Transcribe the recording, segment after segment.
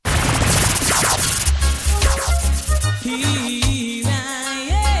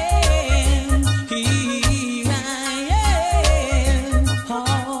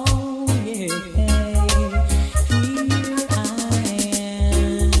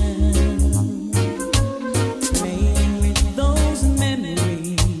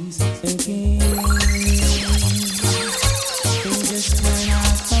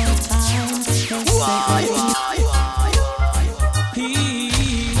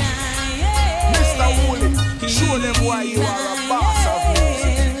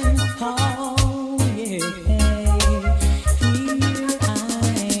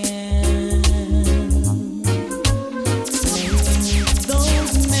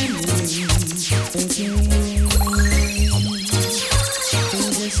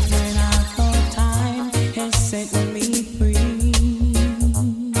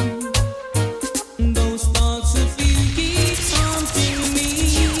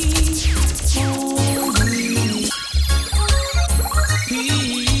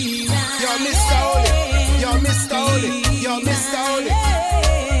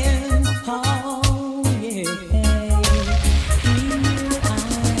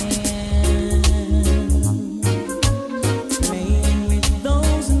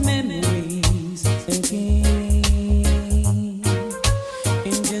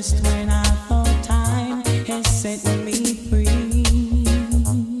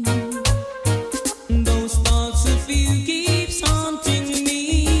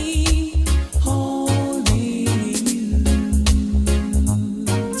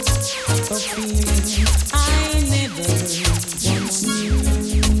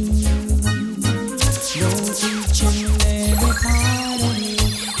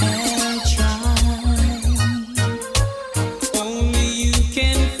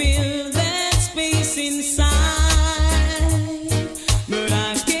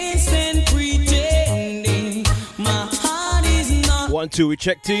Two, we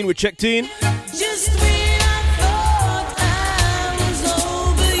checked in. Just when I thought I was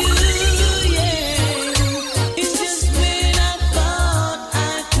over you, yeah. It's just when I thought I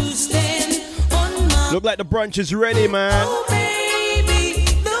could stand on my... Look like the brunch is ready, man. Oh, baby,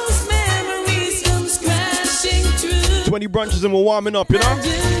 those memories come crashing through. 20 brunches and we're warming up, you know?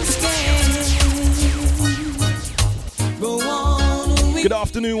 Good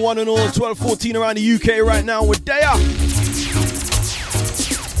afternoon, one and all. 12:14 around the UK right now. We're there.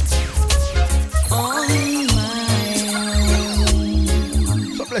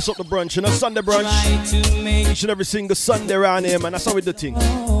 Bless up the brunch, you know, Sunday brunch. Each and every single Sunday around here, man. That's how we do things.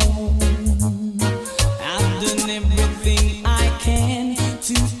 I've done everything I can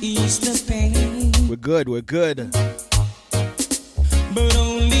to ease the pain. We're good. But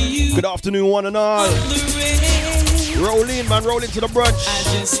only you. Good afternoon, one and all. Roll in, man. Roll into the brunch. I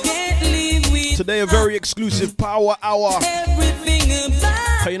just can't live with today a very exclusive power hour. everything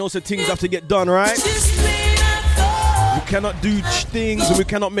about. You know, so things have to get done, right? We cannot do things and we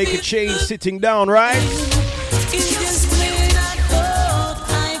cannot make a change sitting down, right?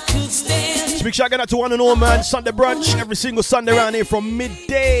 So big shout out to one and all, man. Sunday brunch every single Sunday around here from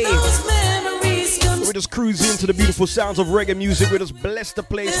midday. We just cruise into the beautiful sounds of reggae music. We just bless the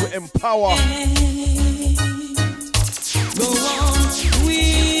place. We empower.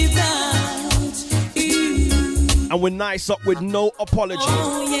 And we're nice up with no apology.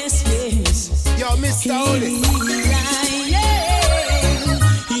 Oh, yes, yes. Yo, Mr. Oli.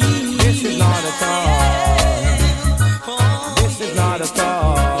 This is not a song. This is not a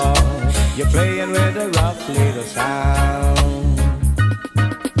song. You're playing with a rough little sound.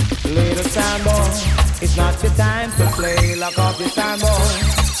 Little sound boy, it's not your time to play. Lock off your sound boy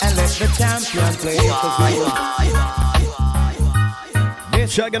and let the champion play.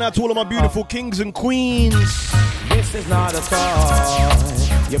 Shouting out to all of my beautiful kings and queens. This is not a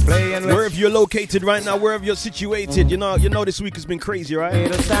song. You're playing with wherever you're located right now, wherever you're situated, you know this week has been crazy, right?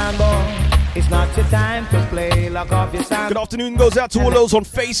 It's not your time to play. Lock off your sound. Good afternoon goes out to all those on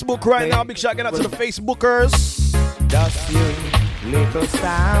Facebook right now. Big shout out to the Facebookers. Just you, little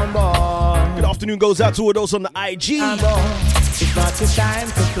sound boy. Good afternoon goes out to all those on the IG. It's not your time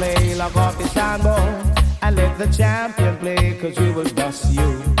to play. Lock off your sound boy and let the champion play, cause we will dust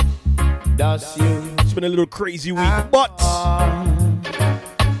you. Dust you. It's been a little crazy week, but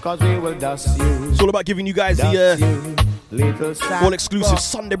cause we will dust you. It's all about giving you guys the all exclusive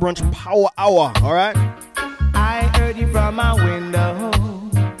Sunday brunch power hour, alright? I heard you from my window.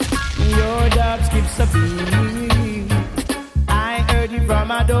 Your dog skips a beat. I heard you from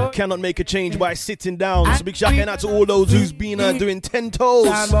my door. Cannot make a change by sitting down. So big shout out to all those who's been doing 10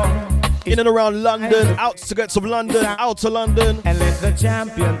 toes. In and around London, outskirts of London, outer London, And let the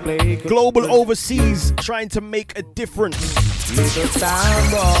champion play. global, overseas, trying to make a difference. Little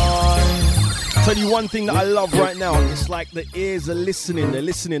sound boy. Tell you one thing that I love right now. It's like the ears are listening. They're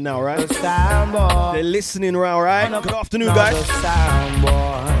listening now, right? Little sound boy. They're listening now, right? Good afternoon, Another guys. sound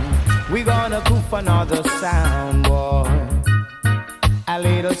boy. We gonna cook for another sound boy. A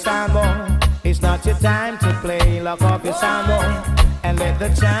little sound boy. It's not your time to play. Lock off your sound boy and let the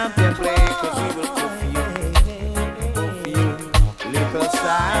champion play. 'Cause he will cook for you. Cook for you. Little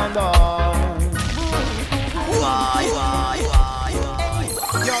sound boy.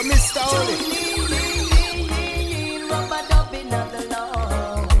 Yo, Mr. Oli.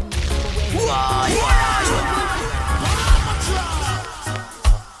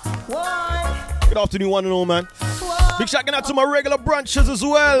 Good afternoon, one and all, man. Big shout out to my regular brunchers as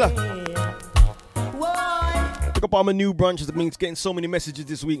well. Pick up all my new brunches. That means getting so many messages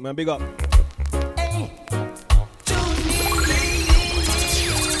this week, man. Big up.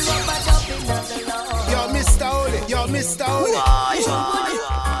 Yo, Mr. Oli. Yo, Mr. Oli.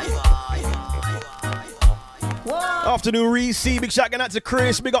 Afternoon, Reese. Big shout out to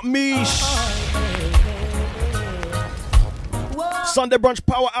Chris. Big up, Mish. Sunday brunch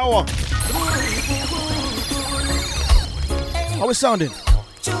power hour. How we sounding?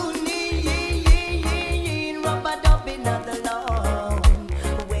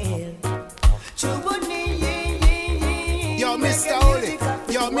 Yo, Mr. Oli.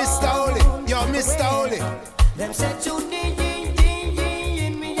 Yo, Mr. Oli. Yo, Mr. Oli. Them said you need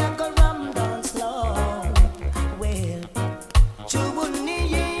me, I go ram down slow. Well, you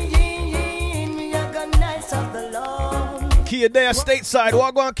need me, I go nice of the lawn. Key there, stateside.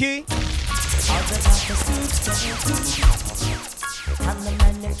 What going, Key? And the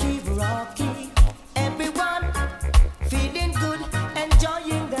man them keep rocking. Everyone feeling good,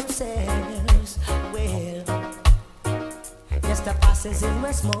 enjoying themselves. Well, yes, the passes in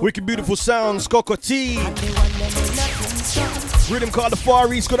West Smoke. Wicked beautiful sounds, Coco T. And the one them in nothing strong. Rhythm called the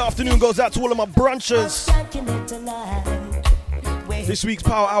Far East. Good afternoon goes out to all of my brunchers. Shanking it tonight. Well, This week's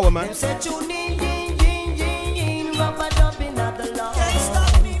Power Hour, man. them said you need rubber dubbing at the law. Can't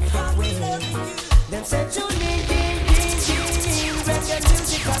stop me from loving you. Them said you need reggae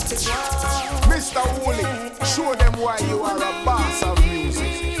music at the ground. Mr. Oli, show them why you are a boss of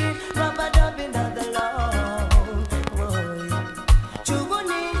music. Rubber dubbing at the law. You go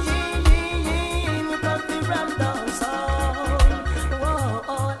need because we ram down sound.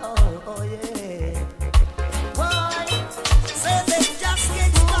 Oh yeah. Why? Say they just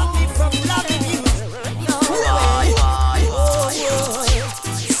can't stop me from loving you. No way.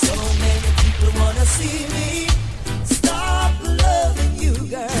 So many people wanna see me stop loving you,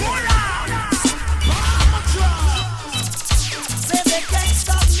 girl. Say they can't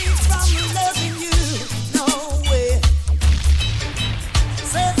stop me from loving you. No way.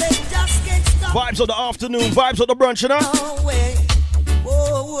 Say they just can't stop Vibes of the afternoon, vibes of the brunch, you know? no way.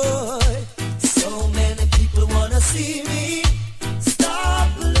 Whoa. So many people wanna see me stop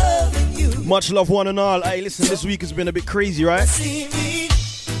loving you. Much love, one and all. Hey, listen, this week has been a bit crazy, right? See me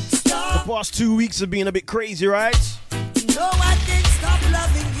The stop. past 2 weeks have been a bit crazy, right? No, I can't stop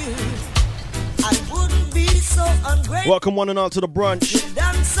loving you. I wouldn't be so ungrateful. Welcome, one and all, to the brunch.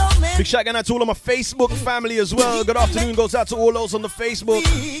 Done so many. Big shout out to all of my Facebook family as well. Good afternoon goes out to all those on the Facebook.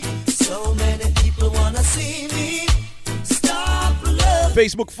 So many people wanna see me stop loving.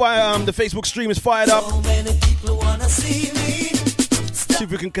 Facebook fire, the Facebook stream is fired up. So many people wanna see me See stop.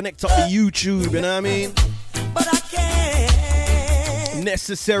 if we can connect up to YouTube, you know what I mean? But I can't.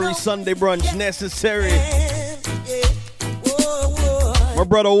 Necessary Sunday brunch, necessary. Yeah. Whoa. My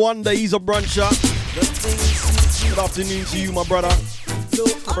brother Wonder, he's a bruncher. The things Good afternoon to you, my brother. you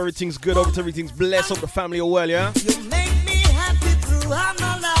do, Hope everything's good, hope everything's blessed, hope the family are well, yeah? you make me happy throughout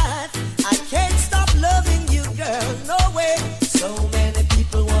my life. I can't stop loving you, girl. No way. So many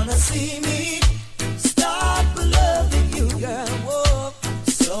people wanna see me stop loving you, girl. Whoa.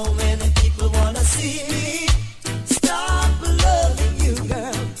 So many people wanna see me stop loving you,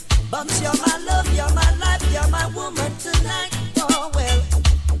 girl. But you're my love, you're my life, you're my woman tonight. Oh well.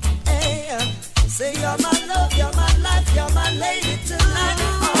 Hey, say you're my love, you're my life, you're my lady tonight.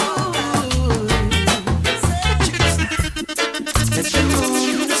 Oh, Let the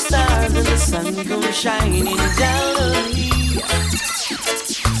moon, the stars, and the sun go shining down on me.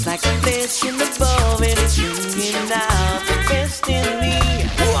 It's like a fish in the bowl, and it's bringing out the best in me.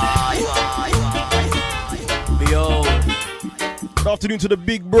 Behold, Good afternoon to the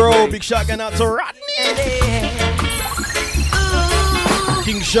big bro. Big shout out to Rodney.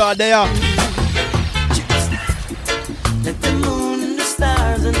 King Shaw there. let the moon, the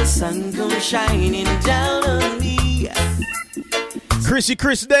stars, and the the sun comes shining down on me. Chrissy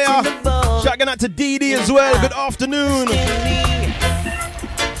Chris there. Shouting out to Dee Dee as well. Good afternoon.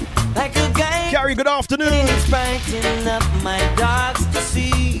 Like a guy Carrie, good afternoon. it's brightening up my darks to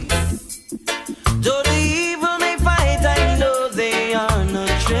see. Though the evil they fight, I know they are no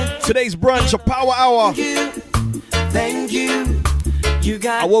trick. Today's brunch, a power hour. Thank you. You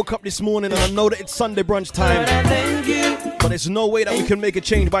got I woke up this morning and I know that it's Sunday brunch time. thank you. But there's no way that we can make a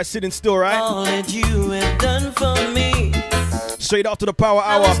change by sitting still, right? All that you have done for me. Straight after the power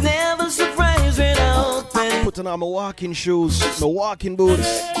I hour. was never surprised when I opened. Putting on my walking shoes, my walking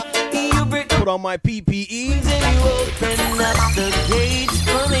boots. You break Put on my PPE. and you open up the gates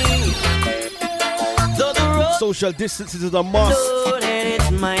for me. Though the road Social distance is a must. know that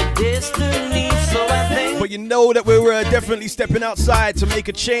it's my destiny, so I thank But you know that we were definitely stepping outside to make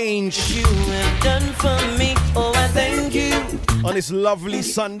a change you have done for me. Oh, I thank you. on this lovely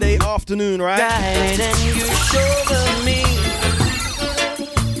Sunday afternoon, right? Guide and you shoulder me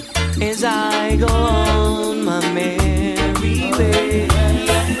as I go on my merry way.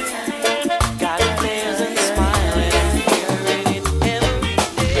 Got a pleasant smile and I'm hearing it every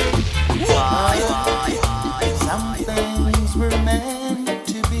day. Some things were meant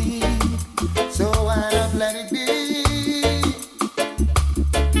to be, so why not let it be?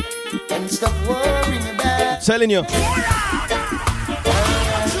 And stop worrying about Telling you.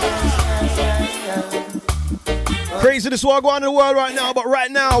 Crazy this war going on in the world right now, but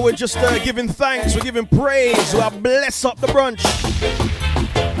right now we're just giving thanks, we're giving praise, we're bless up the brunch.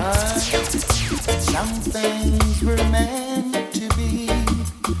 some things were meant to be,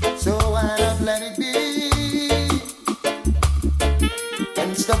 so why not let it be?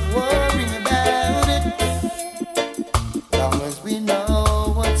 And stop worrying about it. Long as we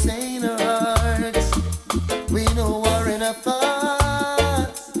know what's in our hearts, we know we're in our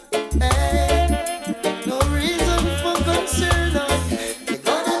thoughts. Hey, no reason for concern. They're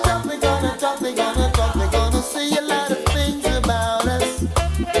gonna talk, they're gonna talk, they're gonna talk, they're gonna say a lot of things about us.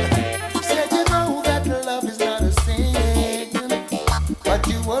 Said you know that love is not a sin, but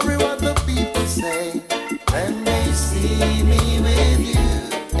you worry what the people say when they see me with you.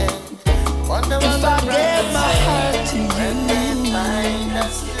 Wonder what If I gave my heart to you,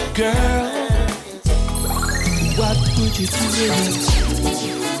 girl, what would you do with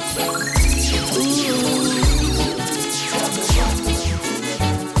it? Ooh.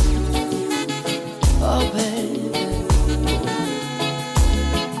 Oh, baby,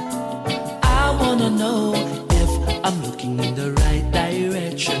 I wanna know if I'm looking in the right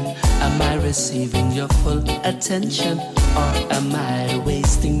direction. Am I receiving your full attention, or am I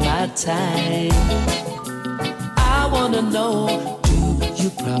wasting my time? I wanna know, do you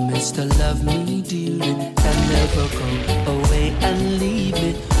promise to love me dearly and never go away and leave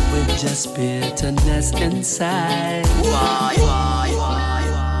me with just bitterness inside?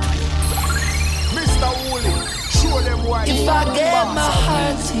 Mr. Wooly, show them why If I gave my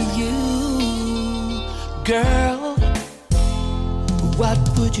heart to you, girl, what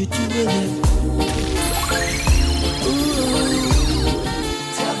would you do with it?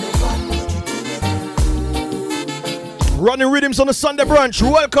 Running rhythms on the Sunday brunch,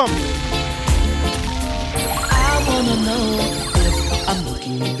 welcome. I wanna know if I'm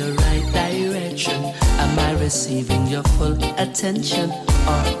looking in the right direction. Am I receiving your full attention,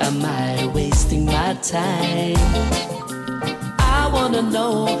 or am I wasting my time? I wanna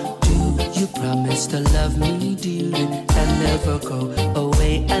know, do you promise to love me dearly and never go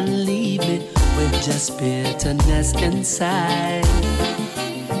away and leave me with just bitterness inside?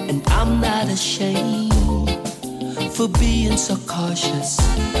 And I'm not ashamed for being so cautious,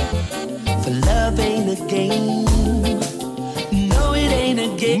 for love ain't a game. No, it ain't a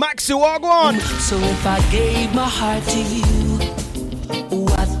game. Maxi Wagwan. So if I gave my heart to you,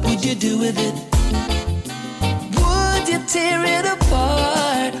 what would you do with it? Would you tear it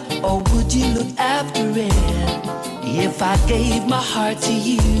apart, or would you look after it? If I gave my heart to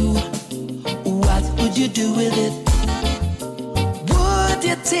you, what would you do with it? Would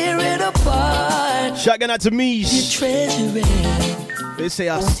you tear it apart? Shotgun out to You me. treasure it. They say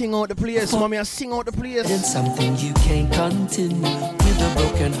I sing out the place, mommy, I sing out the place. Then something you can't continue with a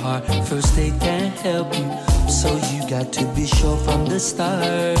broken heart. First they can't help you, so you got to be sure from the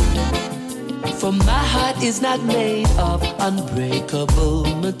start. For my heart is not made of unbreakable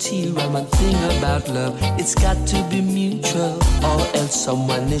material. One thing about love, it's got to be mutual, or else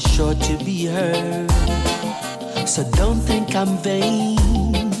someone is sure to be hurt. So don't think I'm vain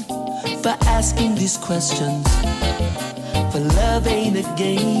for asking these questions. For love ain't a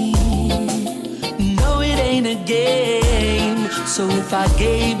game. No, it ain't a game. So if I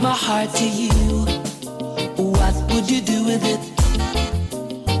gave my heart to you, what would you do with it?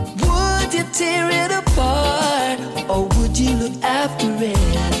 Would you tear it apart, or would you look after it?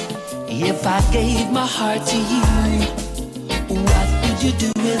 If I gave my heart to you, what would you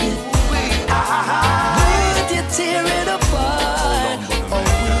do with it? Would you tear it apart, or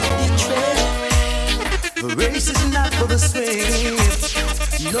would you treasure it? The race is not for the swift,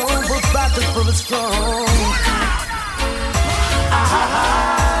 no, but battle for the strong.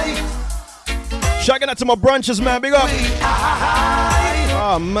 Shouting out to my brunchers, man. Big up.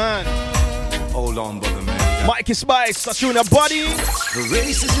 Oh, man. Hold on, brother, man. Mikey Spice, that's you in the body. The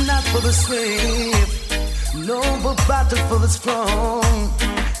race is not for the swift, no, but battle for the strong.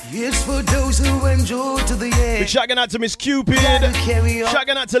 It's for those who endure to the end. Big shouting out to Miss Cupid. Carry on.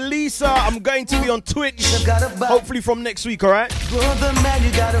 Shouting out to Lisa. I'm going to be on Twitch. Hopefully from next week, alright? Brother, man,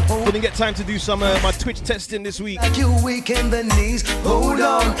 you gotta hold. Couldn't get time to do some my Twitch testing this week. Like you weak in the knees. Hold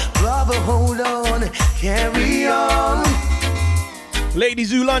on, brother, hold on. Carry on.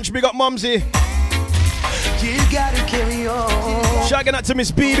 Ladies who lunch, big up Mumsy. You gotta carry on. Shouting out to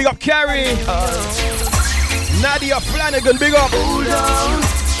Miss B, big up Carrie. Nadia Flanagan, big up. Hold on.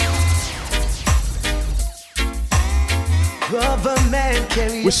 Brother, man,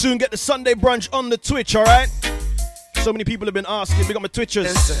 carry on. We'll soon get the Sunday brunch on the Twitch, alright? So many people have been asking, big up my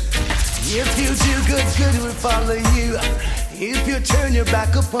Twitchers. If you do good, good will follow you. If you turn your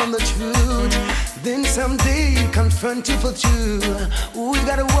back upon the truth, then someday you confront you for true. Ooh, you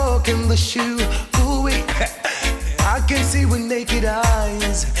gotta walk in the shoe. Ooh, wait. I can see with naked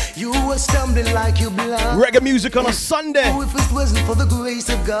eyes. You were stumbling like you blind. Reggae music on a Sunday. Ooh, if it wasn't for the grace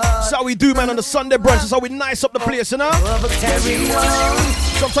of God. That's how we do, man, on the Sunday brunch. That's how we nice up the place, you know? Brother, carry on.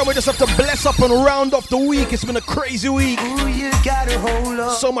 Sometimes we just have to bless up and round off the week. It's been a crazy week. Ooh, you gotta hold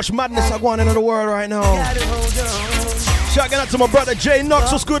on. So much madness going on in the world right now. Gotta hold on. Shouting out to my brother Jay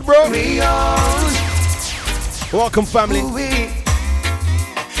Knox. What's good, bro? Carry on. Welcome, family. Ooh,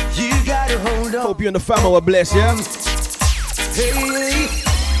 you gotta hold on. Hope you and the family are blessed, yeah? Hey,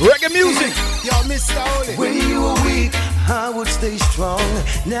 Reggae music. Yo, Mr. Oli. when you were weak, I would stay strong.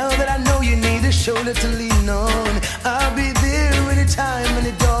 Now that I know you need a shoulder to lean on, I'll be there anytime,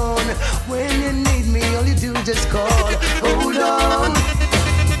 any dawn. When you need me, all you do is just call. Hold on.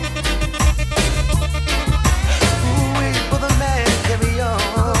 Ooh, wait for the man, carry on.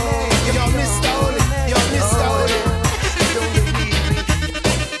 Yo, Mr. Oli. Yo, Mr. Oli. Don't get weary.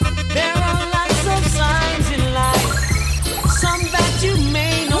 There are lots of signs in life, some that you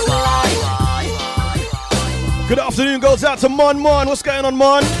may not like. Good afternoon goes out to Mon Mon. What's going on,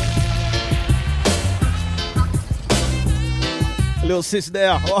 Mon? A little sis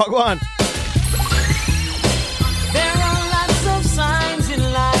there. Walk on. There are lots of signs in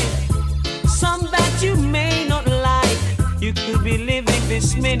life, some that you may not like. You could be living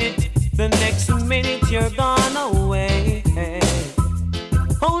this minute, the next minute you're gone away.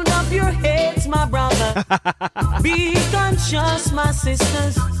 Hold up your heads, my brother. Be conscious, my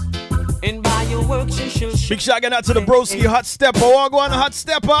sisters. And by your works you shall show. Big shout out to the broski hot stepper. Walk on, hot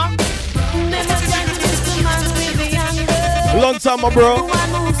stepper. Never try to miss the man with the anger. Long time, my The bro. one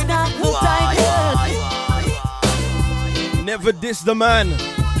who's got the tiger. Never diss the man.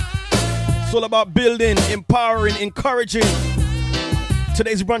 It's all about building, empowering, encouraging.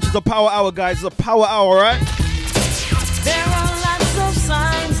 Today's brunch is a power hour, guys. It's a power hour, right? There are lots of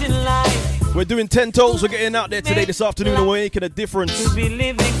signs in life. We're doing 10 toes. We're getting out there today, this afternoon, and we're making a difference. To be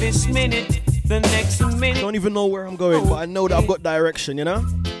living this minute, the next minute. Don't even know where I'm going, but I know that I've got direction, you know?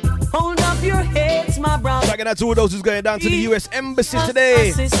 Hold up your heads, my brother. Checking out to all those who's going down to the US Embassy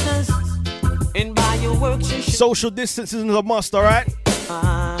today. Sisters, and by your works you should. Social distancing is a must, alright?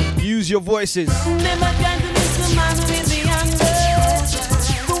 Use your voices. Never try to miss the man with the anger.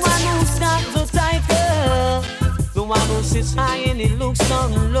 The one who's got the tiger. The one who sits high and he looks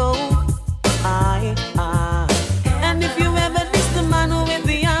down low. And if you ever miss the man with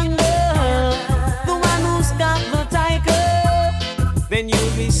the anger, the one who's got the tiger, then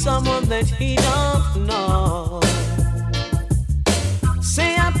you'll be someone that he don't know.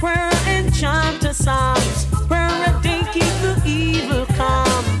 Say a prayer and chant a psalms. Prayer a day keep the evil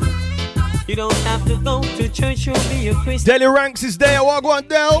calm. You don't have to go to church, you'll be a Christian. Daily Ranks is there. Walk on,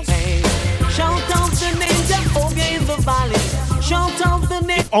 Del. Hey, shout out the name Jehovah in the valley. Shout out the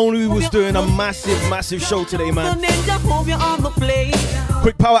name. Only we was doing a massive show today, The man. name Jehovah on the plate.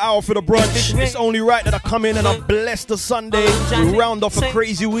 Quick power hour for the brunch. It's only right that I come in and I bless the Sunday. We round off a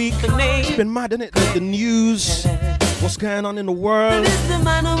crazy week. It's been mad, isn't it? The news, what's going on in the world. This the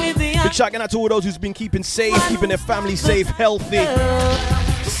man with the Big shout out to all those who's been keeping safe, keeping their family safe, healthy,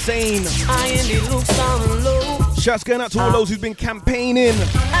 insane. And it looks down low. Shouts going out to all those who've been campaigning.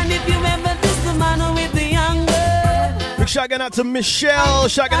 And if you remember this, the man with the younger. Big shout going out to Michelle.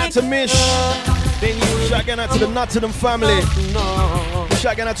 Shout going out to Mish. Shout going out to the Nottingham family.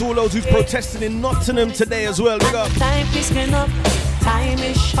 Shout going out to all those who's protesting in Nottingham today as well. Big up. Time is coming up. Time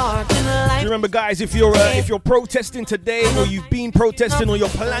is short in life. Remember, guys, if you're protesting today, or you've been protesting, or you're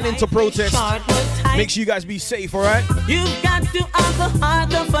planning to protest, make sure you guys be safe. All right. You've got to have the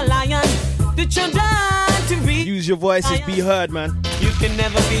heart of a lion. The children to read. Use your voices, be heard, man. You can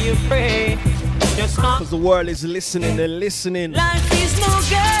never be afraid. Just not. Because the world is listening. They're listening. Life is no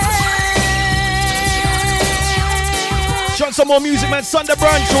game. Shot some more music, man. Sunday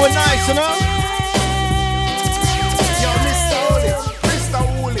brunch, so nice, you know. Yo, Mr. Holy, Mr.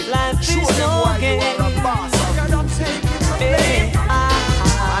 Holy. Life Show is them no why you game. are the boss. You're not taking the blame. Hey, I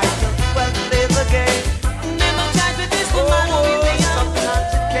just well play the game. Never tried to diss the man with the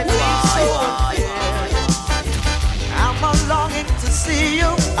Sometimes it can be so. I'm a longing to see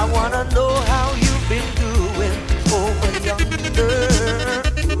you. I wanna know how you've been doing over yonder.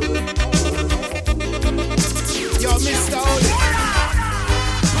 Yo, Mr. Holy.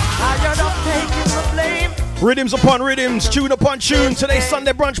 Tired of taking the blame. Rhythms upon rhythms, tune upon tune. Today's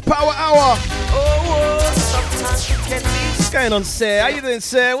Sunday brunch power hour. Oh, sometimes it can be What's going on, Sir? How you doing,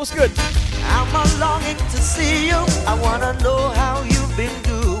 Sir? What's good? I'm a longing to see you. I wanna know how you've been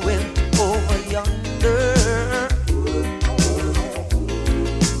doing over yonder.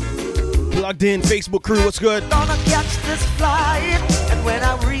 Plugged in, Facebook crew, what's good? Gonna catch this flight, and when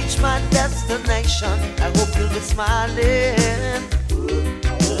I reach my destination, I hope you'll be smiling,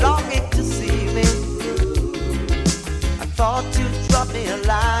 longing to see me. I thought you'd drop me a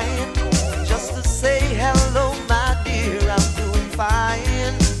line just to say hello, my dear. I'm doing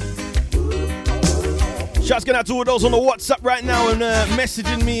fine. Shouts going out to all those on the WhatsApp right now and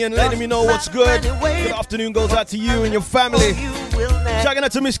messaging me and letting me know what's good. Good afternoon goes out to you and your family. Shouting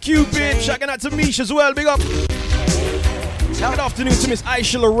out to Miss Cupid. Shouting out to Mish as well. Big up. Good afternoon to Miss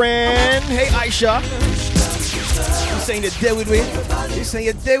Aisha Loran. Hey Aisha. You saying you're there with me? You saying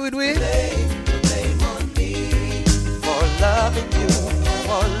you're there with me? For loving you,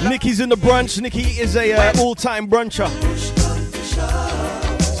 for Nikki's in the brunch. Nikki is a all-time bruncher.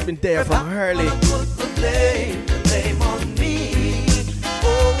 She's been there from early. blame on me.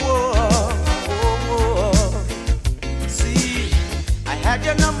 See, I had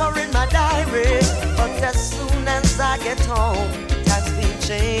your number in my diary, but as soon as I get home, it has been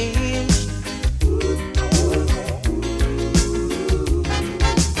changed.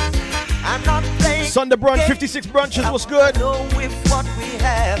 I'm not playing Sunday brunch, 56 brunches, what's good? I know if what we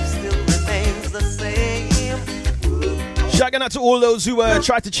have still remains the same. Shouting out to all those who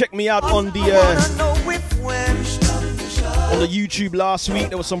tried to check me out on the YouTube last week.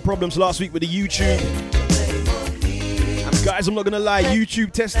 There were some problems last week with the YouTube. Guys, I'm not gonna lie,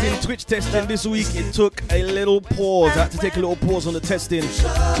 YouTube testing, Twitch testing this week, it took a little pause. I had to take a little pause on the testing.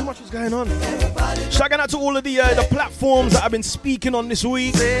 Too much was going on. Shouting out to all of the platforms that I've been speaking on this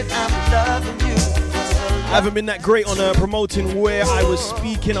week. I haven't been that great on promoting where I was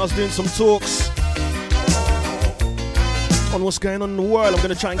speaking. I was doing some talks on what's going on in the world. I'm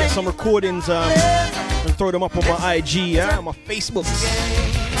gonna try and get some recordings and throw them up on my IG, on my Facebook.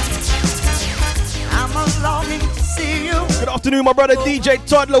 I'm longing to see you. Good afternoon, my brother DJ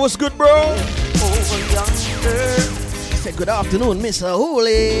Toddler. What's good, bro? Over yonder. He said, good afternoon, Mr.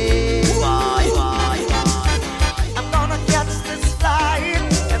 Holy. I'm gonna catch this flight,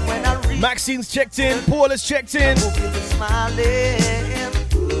 and when I reach, Maxine's checked in. Paul has checked in. I hope you'll be smiling,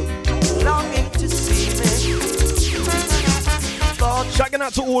 longing to see me. Shouting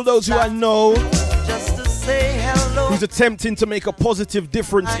out to all those who I know Just to say hello. who's attempting to make a positive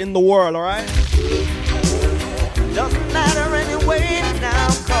difference in the world, all right? Doesn't matter anyway now,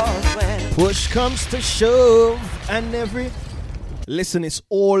 cause when Push comes to shove and Listen, it's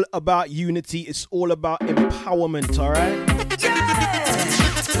all about unity. It's all about empowerment, all right?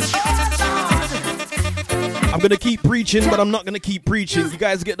 I'm going to keep preaching, but I'm not going to keep preaching. You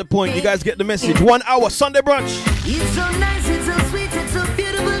guys get the point. You guys get the message. 1 hour, Sunday brunch. It's so nice, it's so sweet, it's so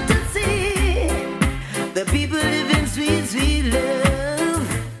beautiful to see. The people live in sweet, sweet love.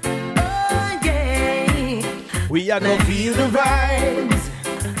 Oh yeah. We are going to feel the vibes.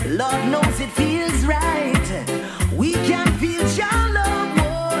 Lord knows it feels right. We can feel your love,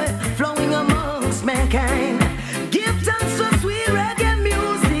 boy, flowing amongst mankind. Give thanks for sweet reggae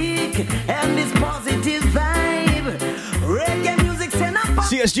music and this positive vibe. Reggae music send up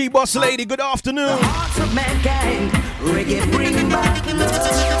CSG boss lady, good afternoon. the hearts of mankind. Reggae bring back love in the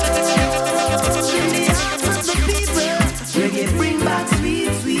hearts of the people. Reggae bring back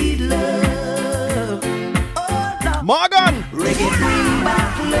sweet, sweet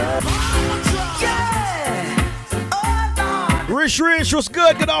Rish, what's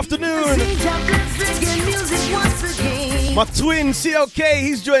good? Good afternoon. My twin, CLK,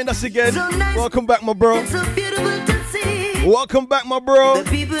 he's joined us again. Welcome back, my bro. Welcome back, my bro.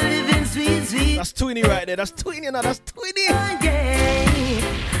 That's Twinny right there. That's Twinny, you know. That's Twinny.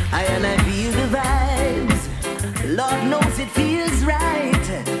 I feel the vibes. Lord knows it feels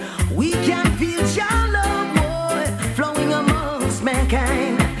right. We can feel your love, boy, flowing amongst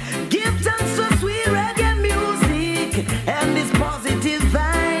mankind. Give thanks for sweet reggae music and this positive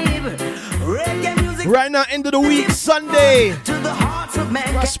vibe. Reggae music. Right now, end of the week, Sunday. To the hearts of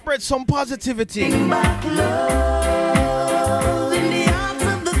mankind. Let's spread some positivity. Bring back love in the hearts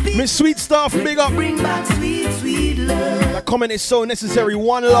of the people. Miss Sweet Stuff, big up. Bring back sweet, sweet love. That comment is so necessary.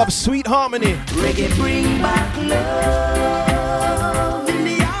 One love, sweet harmony. Reggae bring back love in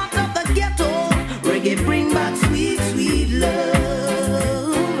the heart of the ghetto. Reggae bring back sweet, sweet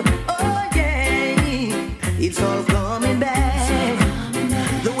love. Oh yeah, it's all coming back.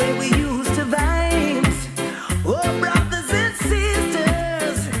 The way we used to vibes. Oh brothers and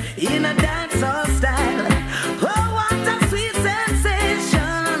sisters in a dancehall style. Oh what a sweet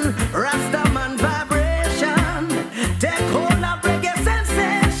sensation. Rastaman vibration. Take hold of reggae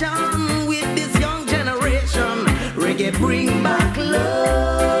sensation with this young generation. Reggae bring back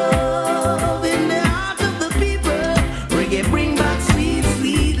love in the heart of the people. Reggae bring back sweet,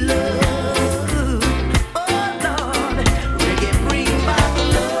 sweet love. Oh Lord, reggae bring back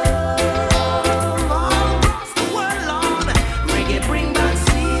love all across the world, Lord. Reggae bring back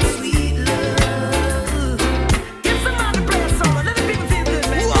sweet, sweet love. Get somebody to play a song, let the people feel good,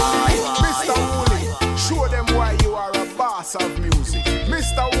 man. Mr. Wooly, show them why you are a boss of music.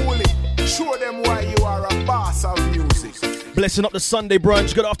 Mr. Wooly, show them why you are a boss of music. Blessing up the Sunday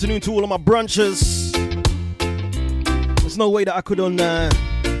brunch. Good afternoon to all of my brunchers. There's no way that I couldn't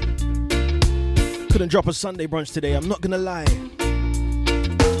drop a Sunday brunch today. I'm not gonna lie.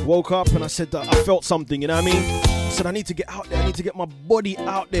 Woke up and I said that I felt something, you know what I mean? I said I need to get out there. I need to get my body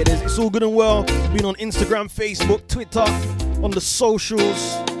out there. It's all good and well being on Instagram, Facebook, Twitter, on the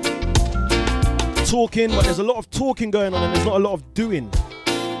socials, talking, but there's a lot of talking going on and there's not a lot of doing.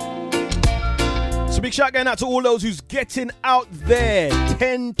 So big shout going out to all those who's getting out there.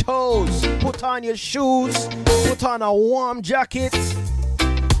 10 toes. Put on your shoes. Put on a warm jacket.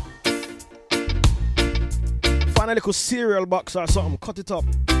 Find a little cereal box or something. Cut it up.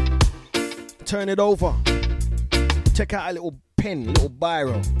 Turn it over. Take out a little pen, little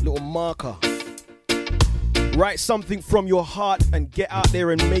biro, little marker. Write something from your heart and get out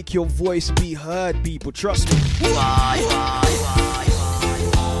there and make your voice be heard, people. Trust me.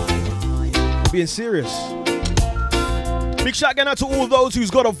 Being serious. Big shout going out to all those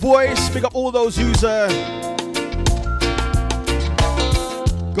who's got a voice. Big up all those who's got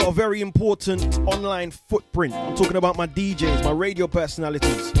a very important online footprint. I'm talking about my DJs, my radio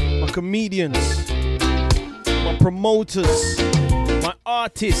personalities, my comedians, my promoters, my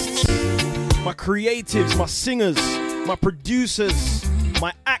artists, my creatives, my singers, my producers,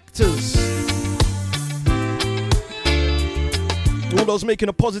 my actors. All those making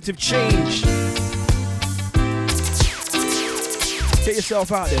a positive change. Get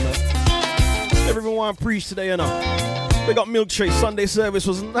yourself out there, man. Everyone want to preach today, you know. They got milk tray. Sunday service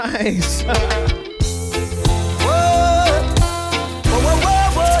was nice.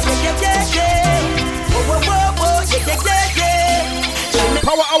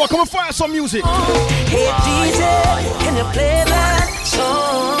 Power hour, come and fire some music. Hey DJ, can you play that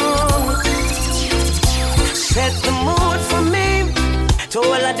song? Set the mood for me to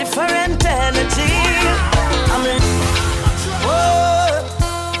all a different energy. I'm in. Whoa,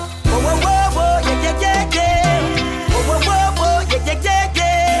 whoa, whoa, whoa, whoa, yeah, yeah, yeah, yeah. Whoa, whoa, whoa, whoa, yeah, yeah, yeah,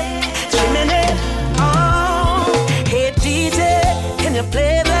 yeah. Swimming it. Oh, hey DJ, can you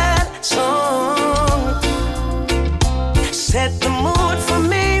play that song? Set the mood for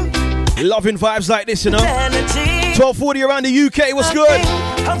me. Loving vibes like this, you know. 12:40 around the UK. What's good?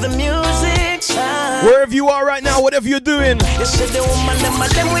 Of the music sound. Wherever you are right now, whatever you're doing. You said the woman, them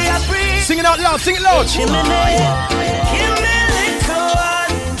we are free. Sing it out loud, sing it loud. Give me little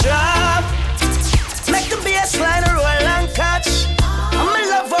one drop. Make the bass line roll and catch. I'm in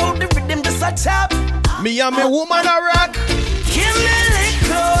love how the rhythm just a tap. Me and me woman a rock. Give me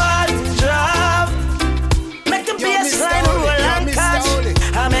little one drop. Make the bass line roll and catch.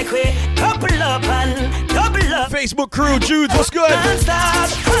 I make we couple up and double up. Facebook crew, Jude, what's good? Non-stop.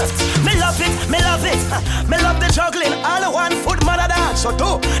 Me love it, me love it. Me love the juggling. All the one foot mother dance. So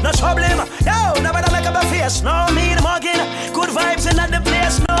do, no problem. Yo, nobody make up a face. No me the mugging. Good vibes in the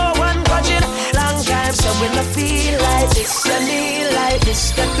place. No one watching. Long time, so when I feel like this, I need like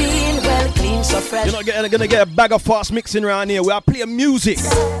this. The being well clean, so fresh. You're not gonna get a bag of fast mixing around here. We are playing music.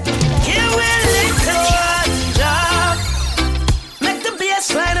 Here we little drop. Make the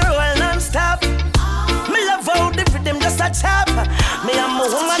bass line roll non-stop. Me love how the rhythm just a chop. Me and my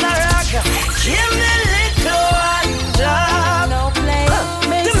woman a rock. Give me little drop. No play. The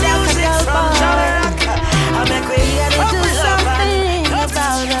music from John Rock. I make we hear the Do something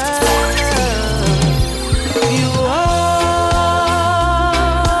about us. You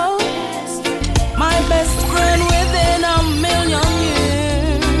are my best friend within a million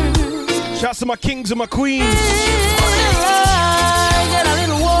years. Shouts to my kings and my queens. I get a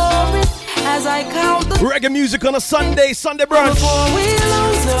little worried as I count the Reggae music on a Sunday brunch. before we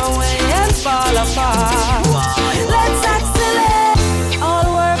lose our way and fall apart. Let's accelerate.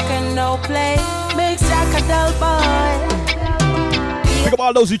 All work and no play makes Jack a dull boy. Pick up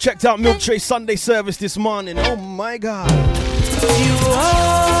all those who checked out Milk Tray Sunday service this morning. Oh my God. You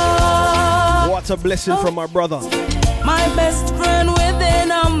are What a blessing from my brother. my best friend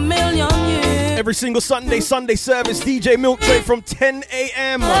within a million years. Every single Sunday service, DJ Milk Tray from 10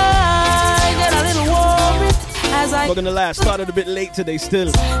 a.m. I get a little worried as I Not gonna lie, I started a bit late today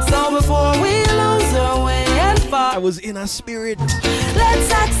still. so before we lose our way and I fall. was in a spirit.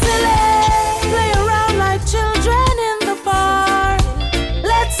 Let's accelerate, play around like children in the park.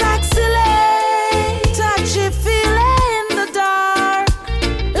 Let's accelerate, touchy feeling in the dark.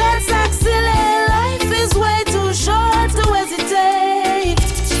 Let's accelerate, life is way too short to hesitate.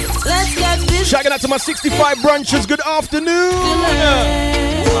 Let's get this Shouting out to my 65 brunchers, good afternoon.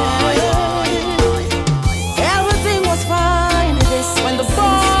 Everything was fine when the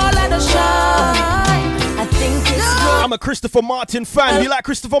ball had a shot. I think it's good. I'm a Christopher Martin fan. You like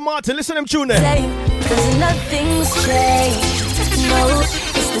Christopher Martin? Listen to them tune there. Cause nothing's changed. No,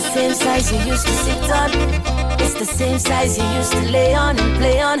 it's the same size you used to sit on. It's the same size you used to lay on and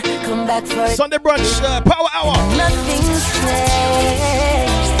play on. Come back for it. Sunday brunch, power hour. Nothing's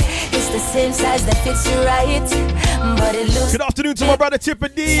changed. It's the same size that fits you right, but it looks. Good afternoon to my brother Tipper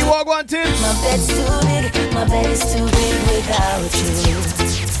D. Wagwan Tips. My bed's too big. My bed is too big without you.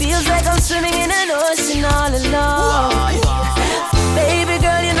 Feels like I'm swimming in an ocean all alone. Baby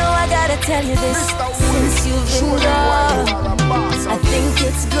girl, you know I gotta tell you this. Since you've been gone, I think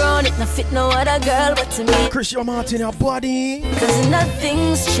it's grown. It not fit no other girl but to me. Christopher Martin, your body. Cause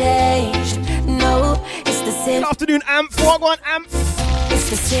nothing's changed. No, it's the same. Good afternoon, Amp. Wagwan Amp. It's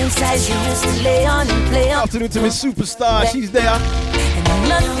the same size you used to lay on and play Good on. afternoon to Miss Superstar. She's there. And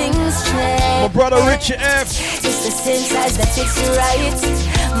nothing's changed. My brother Richard F. It's the same size that fits you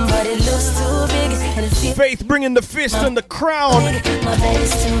right, but it looks too big and it feels Faith bringing the fist and the crown. big. My bed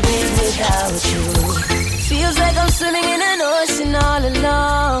is too big without you. Feels like I'm swimming in an ocean all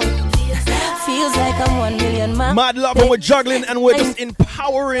alone. Feels like I'm 1 million miles. Mad love and we're juggling and we're just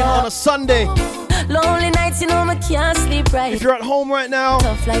empowering on a Sunday. Lonely nights, you know, I can't sleep right. If you're at home right now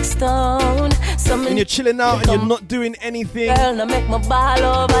Tough like stone. and you're chilling out and you're not doing anything, Girl, now make my ball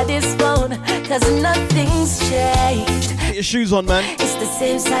over this phone. Cause nothing's changed. get your shoes on, man. It's the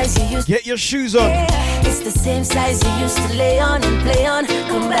same size you used to. Get your shoes on. It's the same size you used to lay on and play on.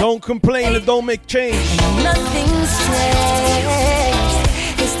 Come back. Don't complain and don't make change. Nothing's changed.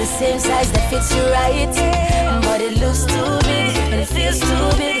 It's the same size that fits you right, but it looks too big and it feels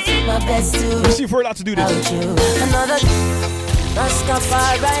too big. My bed's too Let's big see if we're allowed to do this. without you. Another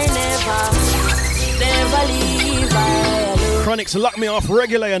Rastafari never leave. I Chronics lock me off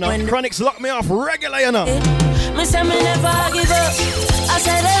regular, you know. Chronics lock me off regular, you know. Me say me never give up. I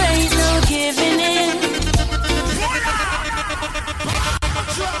said there ain't no giving in.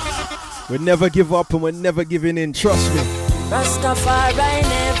 We never give up and we're never giving in. Trust me. Rastafari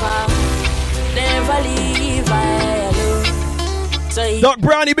never leave. I so he Doc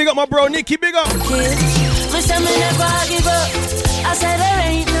Brownie, big up my bro. Nicky, big up. kid. Me say me never give up. I said there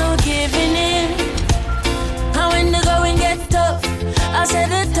ain't no giving in. And when the going get tough, I said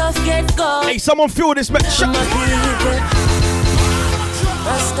the tough get going. Hey, someone feel this message. My people,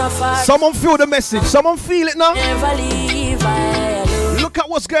 Rastafari Someone feel the message. Someone feel it now. never leave. I Look at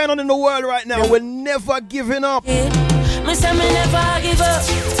what's going on in the world right now. We're never giving up. Me say me never give up.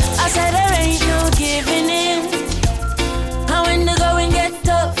 I said there ain't no giving in. And when the going get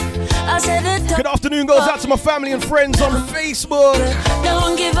tough, I said the tough. Good afternoon goes out to my family and friends on Facebook.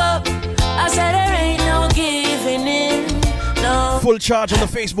 Don't give up. I said there ain't no giving in. No. Full charge on the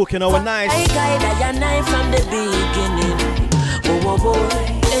Facebook, you know, we're nice. I guided your knife from the beginning. Whoa, whoa, whoa.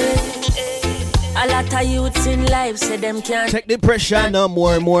 A lot of youths in life say them can't. Take the pressure no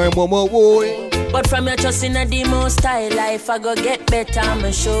more. But from your trust in a demo style life, I go get better,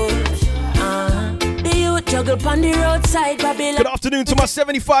 I'm sure. The youth Juggle on the roadside, Babylon. Good afternoon to my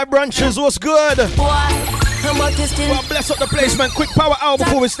 75 brunchers. What's good? Why? I'm about to still. Well, bless up the place, man. Quick power out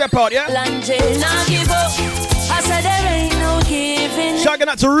before we step out, yeah? Lange, now give up. I said there ain't no giving. Shouting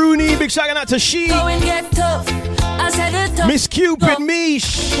out to Rooney. Big shouting out to She. Go and get tough. I said the tough. Miss Cupid,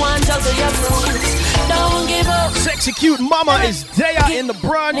 Mish. One juggle your fruits. Don't give up. Sexy cute mama is there in the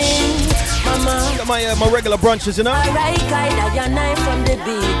brunch. Mama. Got my regular brunches, you know? Alright, guide your knife from the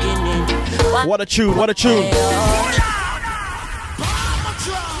beginning. What a tune, what a tune.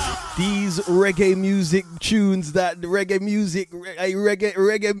 These reggae music tunes, reggae music,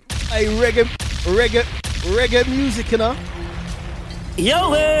 you know? Your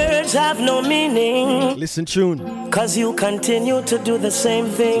words have no meaning. Listen tune. Cause you continue to do the same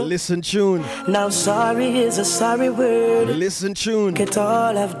thing. Listen tune. Now sorry is a sorry word. Listen tune. Look at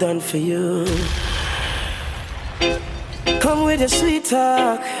all I've done for you. Come with your sweet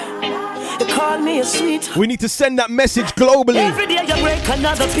talk. You call me a sweet. We need to send that message globally. Every day you break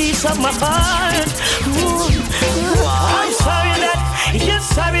another piece of my heart. I'm sorry that you're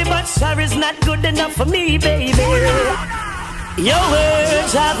sorry, but sorry's not good enough for me, baby. Your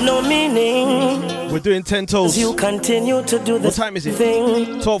words have no meaning. We're doing 10 toes. You continue to do the What time is it?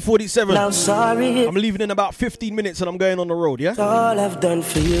 thing. 12:47. Now sorry. I'm leaving in about 15 minutes and I'm going on the road, yeah? All I've done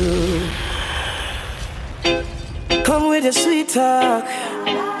for you. Come with your sweet talk.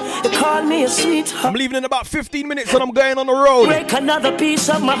 You call me a sweetheart. I'm leaving in about 15 minutes and I'm going on the road. Break another piece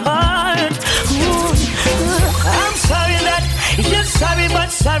of my heart. I'm sorry that you're sorry,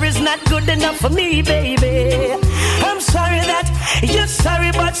 but sorry's not good enough for me, baby. I'm sorry that you're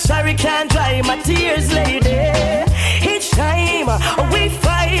sorry, but sorry can't dry my tears, lady. Each time we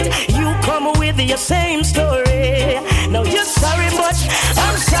fight, you come with your same story. Now you're sorry, but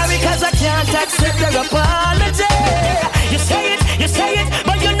I'm sorry cause I can't accept your apology. You say it,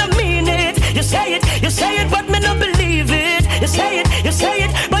 but you don't mean it. You say it, but me not believe it. You say it,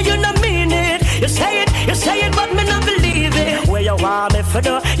 but you don't mean it. You say it, but me not believe it. Where you want me for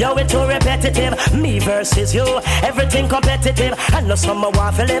do? Yo, it's too repetitive. Me versus you, everything competitive. I know someone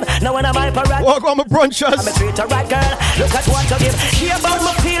want to live. Now when I'm hyper-right, walk on my brunchers. I'm a treat a right girl. Look at what you give. Hear about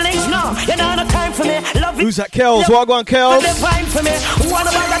my feelings, no. You don't have no time for me. Love Who's that, Kels? Walk on, Kels. Fine for me. One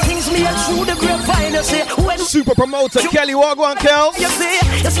of the things me and through the grapevine, you see. When Super promoter, Kelly, walk on, Kels. you say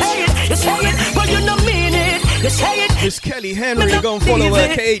it, but you don't mean it. You say it. Miss Kelly Henry, go and follow her,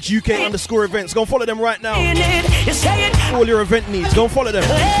 KHUK_events. Go and follow them right now. You say it. All your event needs, go and follow them.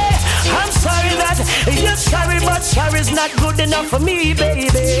 Hey, I'm sorry that you're sorry, but sorry's not good enough for me, baby.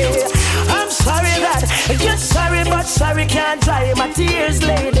 I'm sorry that you're sorry, but sorry can't dry my tears,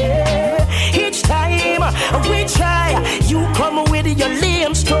 lady. Each time we try, you come with your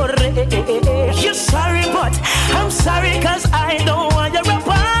lame story. You're sorry, but I'm sorry cause I don't want your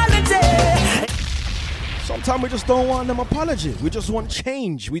apology. Sometimes we just don't want them apology. We just want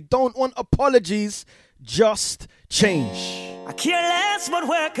change. We don't want apologies, just change. I care less what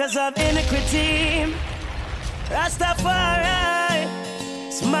workers of iniquity. Rastafari,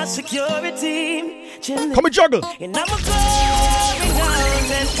 it's my security. Come and juggle. And I'm going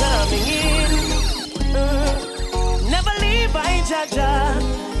out and coming in. Never leave by Jaja.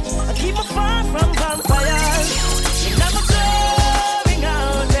 I keep me far from vampires. And I'm going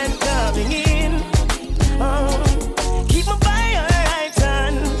out and coming in. Keep me by your right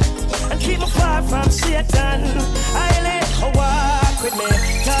hand. And keep me far from Satan. I let her walk with me,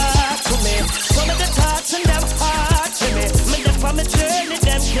 talk to me. Some of the thoughts and them heart to me. Me them from my journey,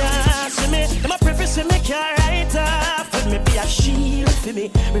 them can't see me. Them a preface me can't write off. Let me be a shield for me,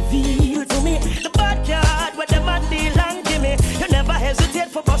 reveal to me the backyard where them a deal and give me. You never hesitate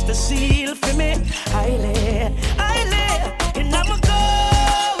for bust the seal for me. I lay, and I'm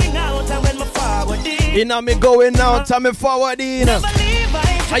going out and when my forward in. And I'm going out and I'm forward in.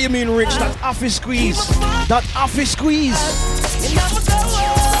 How you mean, Rich? That office squeeze. That office squeeze. And I'm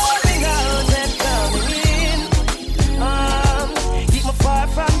going out and coming in. Keep me far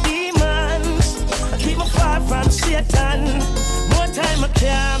from demons. Keep me far from Satan. More time I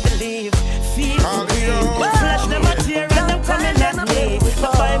can't believe. Feel the flesh them a tear and them coming at me. My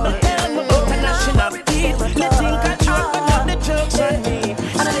Bible tell me open and she not repeat. They think I joke but not the jokes on me.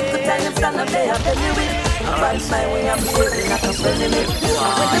 And I need to tell them stand up there and tell me with. Right my way I'm feeling like I'm spending it. When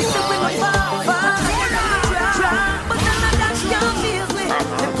I still bring my far, but then I got your feel.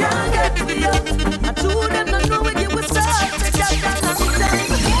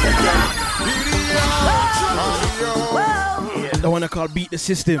 called Beat the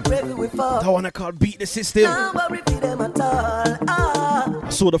System. Baby, we fall. That one I called Beat the System. Now worry for them at all. I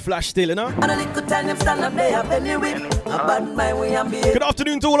saw the flash still, you know? And a little time them stand up there, penny whip. A bad mind we and be. Good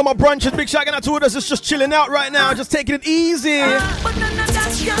afternoon to all of my brunches. Big shout out to others that's just chilling out right now, just taking it easy. But none of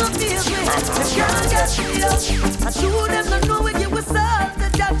that can't be a way. They can't get me up. I show them not know we give us all to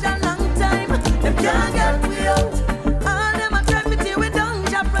judge a long time. They can't get me out. All them a try to tear we down,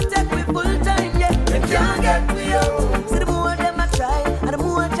 just protect we full time. Yeah, they can't get me out. See the more them a try, and the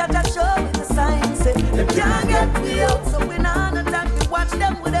more judge a show with the signs. Say they can't get me out. So we not attack, we watch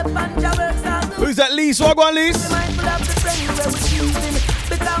them with a bunch of works. Who's that, Lise? What go on, Lise? Be mindful of the friends where we choosing.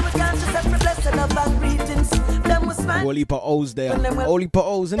 Because we can't just every blessing of our greetings. Them we smile. Holy pa O's there. Holy pa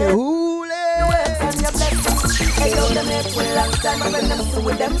O's in there. Hule. Hey, yo, them make for a long time, and when them see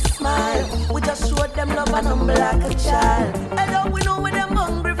with them smile, we just show them love and humble like a child. Hello, we know what them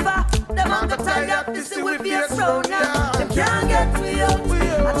hungry for. Them hunger tired to see we face round now. Them can't get me out.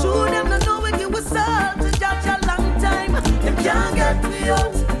 I true them not know we give us all to judge a long time. Them can't get me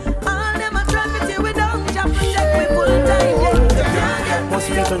out. All them a try to tear we down, just protect we full time. Yeah, them can't get me out. Most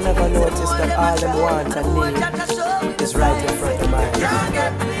people never notice that all them want and need is right in front of them eyes.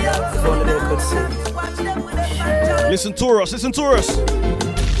 If only they could see. Listen to us, listen to us.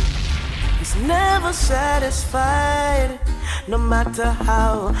 He's never satisfied, no matter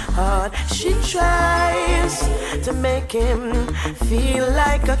how hard she tries to make him feel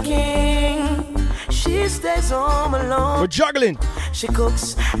like a king. She stays home alone. We're juggling. She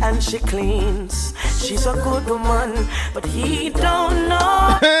cooks and she cleans. She's a good woman, but he don't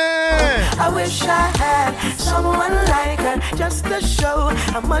know. I wish I had someone like her just to show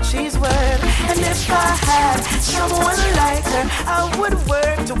how much he's worth. And if I had someone like her, I would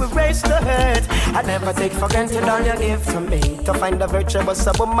work to erase the hurt. I never take for granted all you give to me. To find a virtuous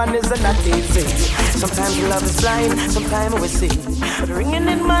a woman is not easy. Sometimes love is blind, sometimes we see. But ringing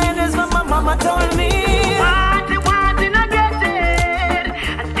in my ear is what my mama told me. Want it, I get it.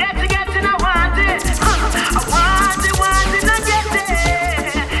 And get it, I want it. I want it, I get it.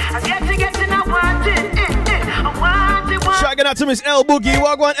 I get it, I want it. I want it. Shouting out to Miss L Boogie.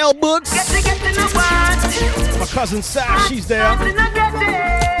 Walk on L Boogs. Get it, I want it. My cousin Sash, she's there. I get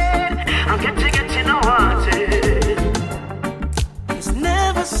it, I want it. He's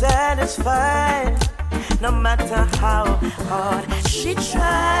never satisfied, no matter how hard she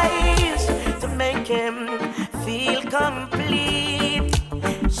tries to make him feel complete.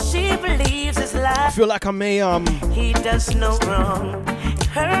 She believes his I life. feel like I may He does no wrong.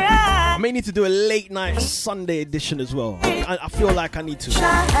 Her eyes. I may need to do a late night Sunday edition as well. I feel like I need to.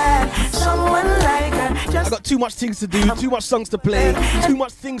 Someone like her, I just got too much things to do, too much songs to play, too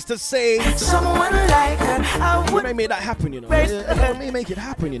much things to say. someone like her. I We would may make that happen, you know. I may make it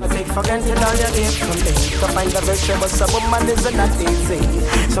happen, you know. take for granted all you give from me. To find a virtuous a woman is not easy.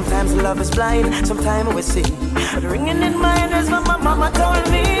 Sometimes love is blind, sometimes we see. But ringing in my ears what my mama told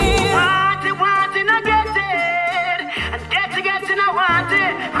me. Want it, I get it. And get it, I want it.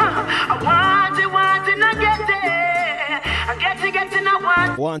 I want it, I get it. I get it, I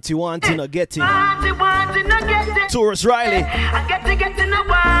want it. Want it, I get it. Want it, I get it. Taurus Riley. I get it, I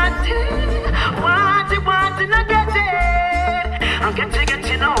want it. Want it, I get it. I get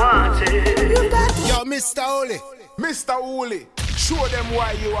it, I want it. Yo, Mr. Oli, Mr. Oli, show them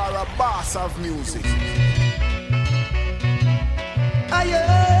why you are a boss of music.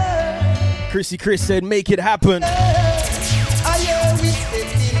 Chrissy Chris said, make it happen.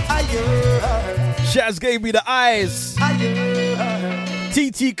 Shaz gave me the eyes.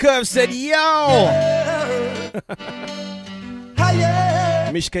 TT Curve said, yo.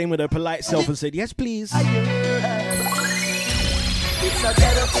 Mish came with her polite self and said, yes, please. I'm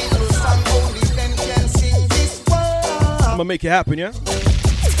gonna make it happen, yeah?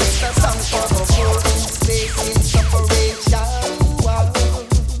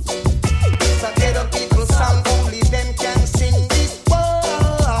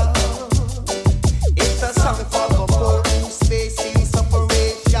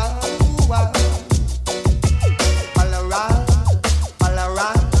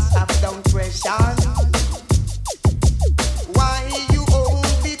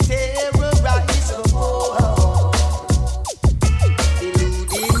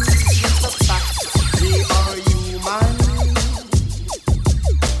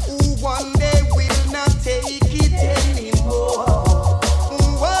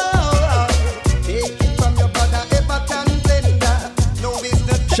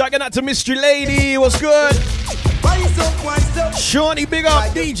 Shouting out to Mystery Lady, what's good? Shawnee, big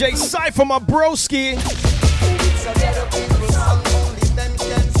up DJ Cypher, my broski.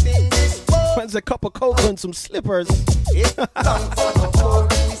 It's a cup of cocoa and some slippers. It's time for the whole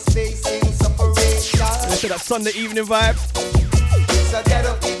facing separation. Listen to that Sunday evening vibe. It's a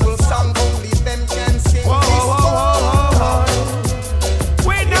ghetto people song, only them can sing. Whoa, this whoa, whoa, whoa, whoa.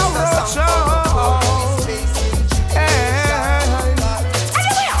 We It's know a song Rocha. for the whole facing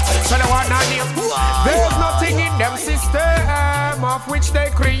So they want not name. There's nothing in them system of which they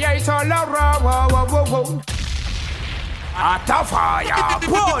create all around. At a fire,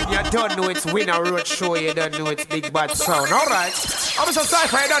 boy, you don't know it's Winner Road Show, you don't know it's Big Bad Sound. Alright, I'm so sorry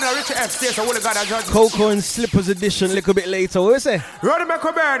for you don't know Richard F. Stay, so we'll got a judge. Cocoa and slippers edition a little bit later. What is it? Run make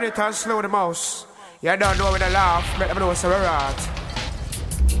a burn it and slow the mouse. You don't know when I laugh, make them know what's right.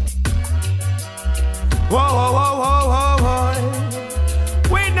 Whoa, whoa, whoa, whoa, whoa,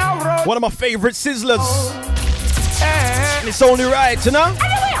 whoa. Winner Road. One of my favorite sizzlers. Eh. And it's only right, you know?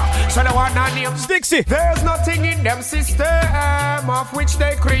 So they want not name. Dixie. There's nothing in them system of which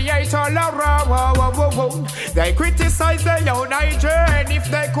they create all around. They criticize their own idea, and if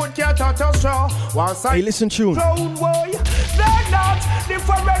they could get out of show, once I Hey, listen tune. Clone boy, they're not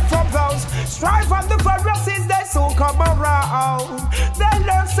different from those. Strive on the Pharisees, they soon come around. They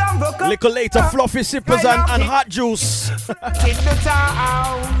learn some vocal. Little later, fluffy sippers and hot juice. In the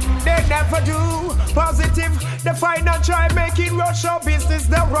town, they never do positive. They find and try making Russia business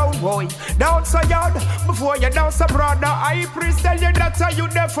their own boy. Down so yard, before you down some brother. I priest tell you that you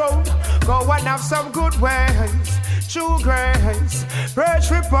the phone. Go and have some good ways. True grace,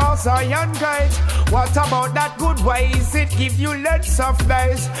 preach repose, iron gate. What about that good ways? It give you lots of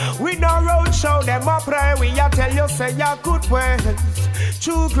days. We no road show them a pray. We a tell you say your good ways.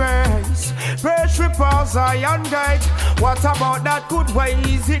 True grace, preach repose, iron gate. What about that good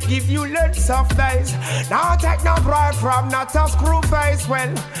ways? It give you lots of days. Now take no bribe from not a screw face.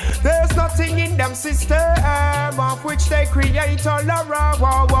 Well, there's nothing in them system of which they create all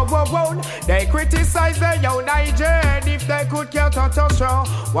around. They criticize their own idea. And if they could get out of show,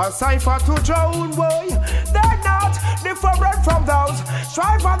 one cipher to drown, boy. They're not different from those.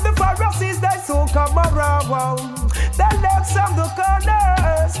 Strive on the Pharisees, they soon come around. They left some the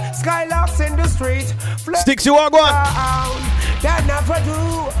corners, skylarks in the street. Sticks you are going. They never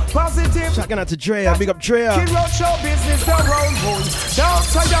do positive. Shotgun out to Drea, big up Drea. She wrote show business around home. Down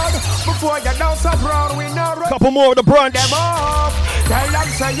so young, before you down so brown, we know. Couple more of the brunch. Them off. Tell them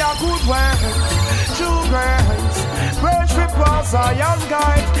say your good way. True grace. Brunch repose a young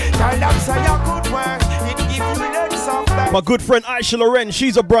guide. Tell them say your good way. It give you lots of life. My good friend Aisha Loren,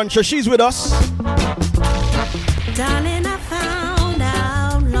 she's a bruncher. She's with us. Darling, I found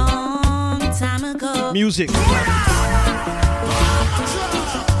out long time ago. Music.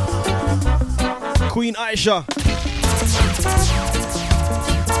 Queen Aisha.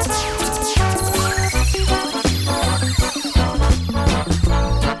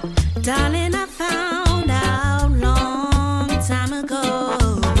 Darling, I found out long time ago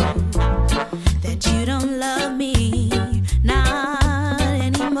that you don't love me, not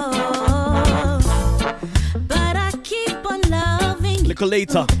anymore. But I keep on loving you. Little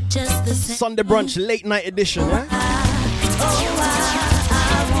later. Just the same. Sunday brunch, late night edition, eh? I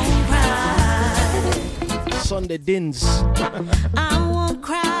won't cry. Sunday dins. I won't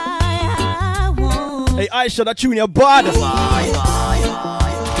cry. I won't. Hey Aisha, that tune your bad.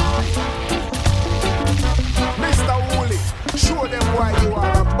 Mr. Wooly, show them why you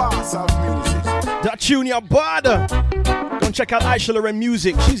are a boss of music. That tune your bad. Go and check out Aisha Loren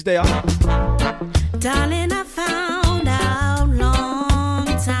music. She's there. Darling, I found out long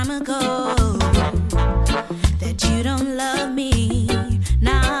time ago that you don't love me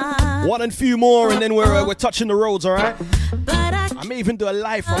now. One and few more, and then we're touching the roads, all right? But I may even do a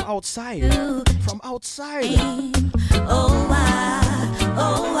live from outside. From outside. I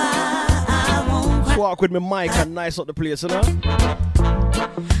won't cry. Walk with me mic and nice up the place, you know?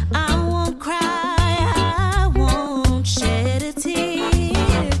 I won't cry. I won't shed a tear.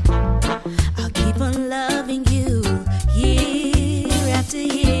 I'll keep on loving you year after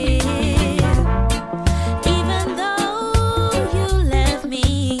year. Even though you left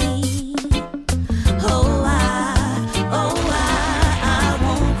me. I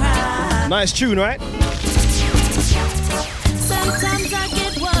won't cry. Nice tune, right? Sometimes I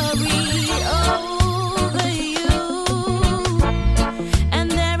get worried over you, and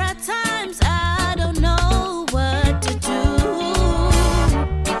there are times I don't know what to do.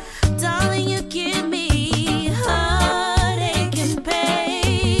 Darling, you give me heartache and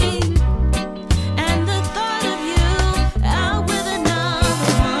pain, and the thought of you out with another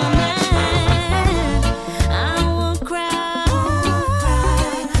woman. I won't cry,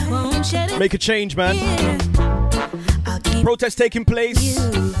 won't shed a Make a change, man. I'll keep Protest taking place.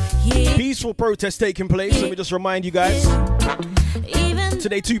 Peaceful protest taking place. Let me just remind you guys.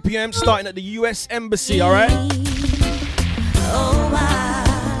 Today 2 p.m. starting at the US Embassy, alright?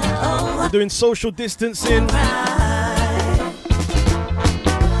 We're doing social distancing.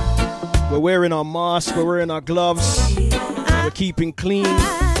 We're wearing our masks, we're wearing our gloves. We're keeping clean.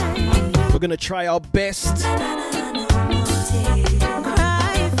 We're gonna try our best.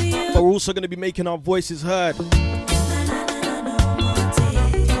 But we're also gonna be making our voices heard.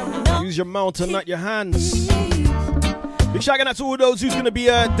 Use your mouth and not your hands. Big shout out to all those who's gonna be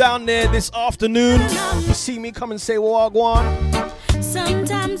down there this afternoon. You see me, come and say wagwan.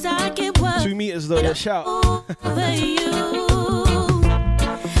 Sometimes I get worried 2 meters though, yeah, shout. over you.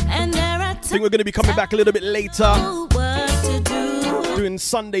 And there are I think we're gonna be coming back a little bit later. what to do. Doing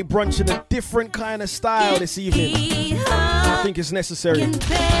Sunday brunch in a different kind of style this evening. I think it's necessary.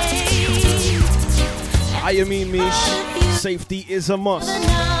 I mean, Mish, safety is a must.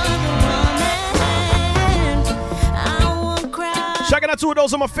 Shouting out to all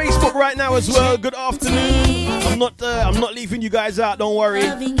those on my Facebook right now as well. Good afternoon. I'm not leaving you guys out. Don't worry.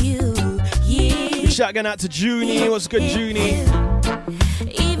 Shouting out to Junie. What's good, Junie?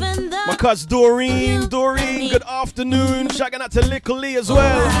 My cousin Doreen. Doreen. Good afternoon. Shouting out to Little Lee as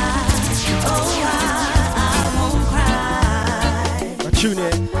well. That tune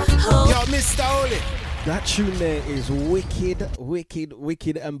there. Yo, Mr. Oli. That tune there is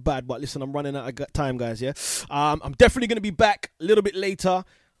wicked and bad. But listen, I'm running out of time, guys, yeah? I'm definitely going to be back a little bit later.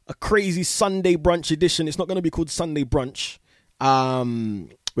 A crazy Sunday brunch edition. It's not going to be called Sunday brunch.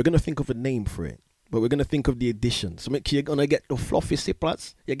 We're going to think of a name for it. But we're going to think of the edition. So make sure you're going to get the fluffy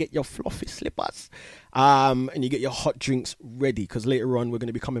slippers. You get your fluffy slippers. And you get your hot drinks ready. Because later on, we're going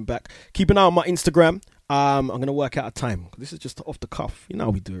to be coming back. Keep an eye on my Instagram. I'm going to work out a time. This is just off the cuff. You know how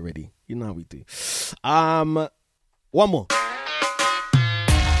we do already. You know how we do. One more.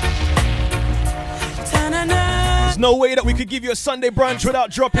 There's no way that we could give you a Sunday brunch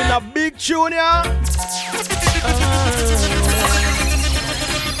without dropping that big tune, yeah?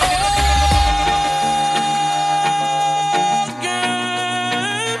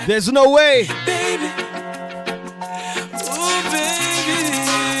 There's no way. Baby. Oh, baby.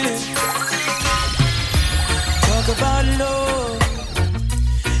 Talk about love.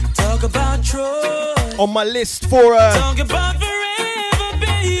 Talk about trust. On my list for Talk about forever,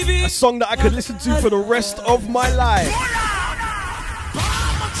 baby. a song that I could listen to for the rest of my life.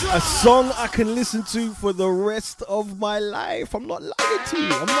 A song I can listen to for the rest of my life. I'm not lying to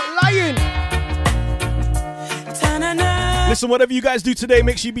you. I'm not lying. Listen, whatever you guys do today,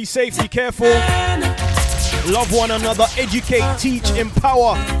 make sure you be safe, be careful. Love one another, educate, teach,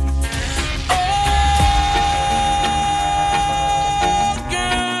 empower.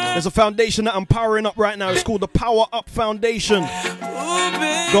 There's a foundation that I'm powering up right now. It's called the Power Up Foundation.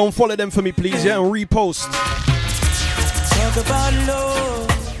 Go and follow them for me, please, yeah, and repost. Talk about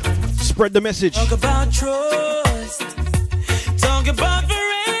love. Spread the message. Talk about trust. Talk about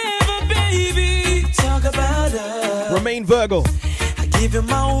forever, baby. Talk about us. Remain Virgo. I give you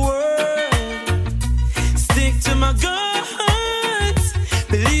my word. Stick to my guns.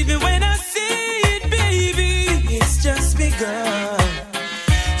 Believe me when I say it, baby. It's just begun.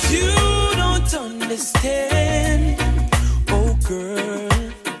 You don't understand, oh girl.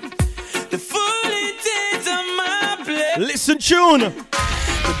 The full intent of my blessing. Listen, tune.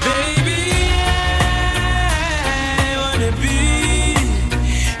 But baby, I wanna be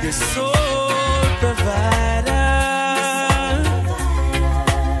your sole provider.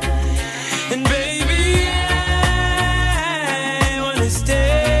 And baby, I wanna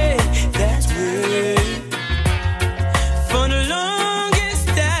stay that way for the longest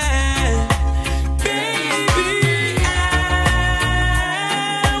time. Baby, I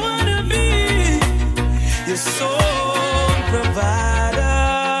wanna be your sole provider.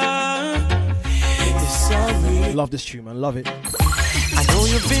 Love this tune, man. Love it. I know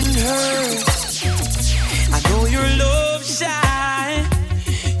you've been hurt. I know you're love shy.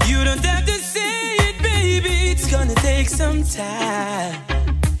 You don't have to say it, baby. It's gonna take some time.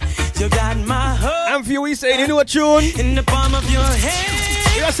 You got my heart. And for you, we saying, you know a tune? In the palm of your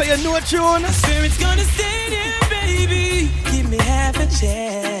hand. You say you know a tune? I swear it's gonna stay there, baby. Give me half a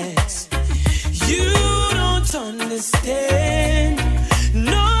chance. You don't understand.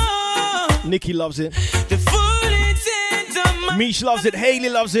 No. Nikki loves it. The full intent of my Mish loves it. Haley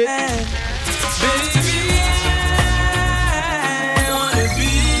loves it. baby, I wanna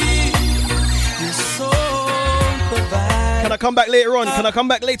be your sole provider. Can I come back later on? Can I come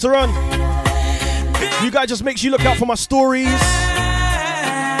back later on? You guys just make sure you look out for my stories.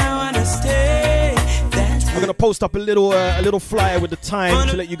 I wanna stay that I'm gonna post up a little flyer with the time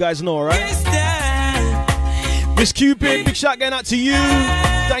to let you guys know, alright? Miss Cupid, big shout going out to you.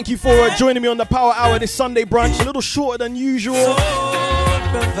 Thank you for joining me on the Power Hour this Sunday brunch. A little shorter than usual,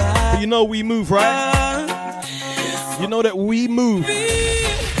 but you know we move, right? You know that we move.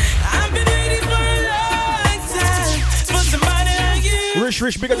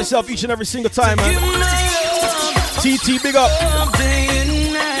 Rich, big up yourself each and every single time, man. TT, big up.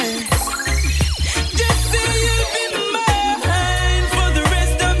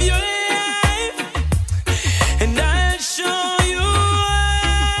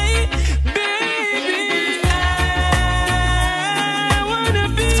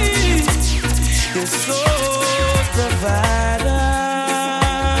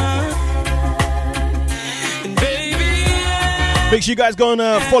 Make sure you guys go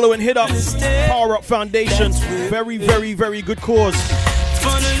and follow and hit up Power Up Foundation. Very, very, very good cause.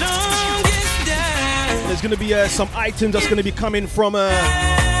 There's going to be some items that's going to be coming from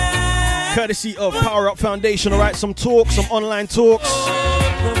courtesy of Power Up Foundation. All right, some talks, some online talks,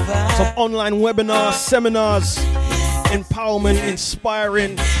 some online webinars, seminars, empowerment,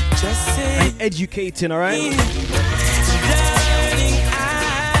 inspiring, and educating. All right.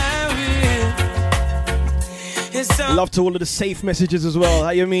 Love to all of the safe messages as well.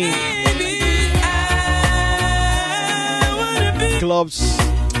 How you mean? Gloves,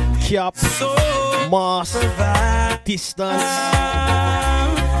 cap, mask, distance,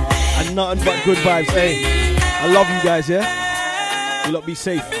 and nothing but good vibes. Hey, I love you guys, yeah? You lot be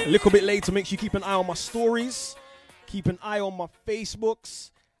safe. A little bit later, make sure you keep an eye on my stories. Keep an eye on my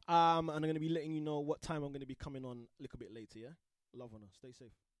Facebooks. And I'm going to be letting you know what time I'm going to be coming on a little bit later, yeah? Love on us. Stay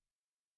safe.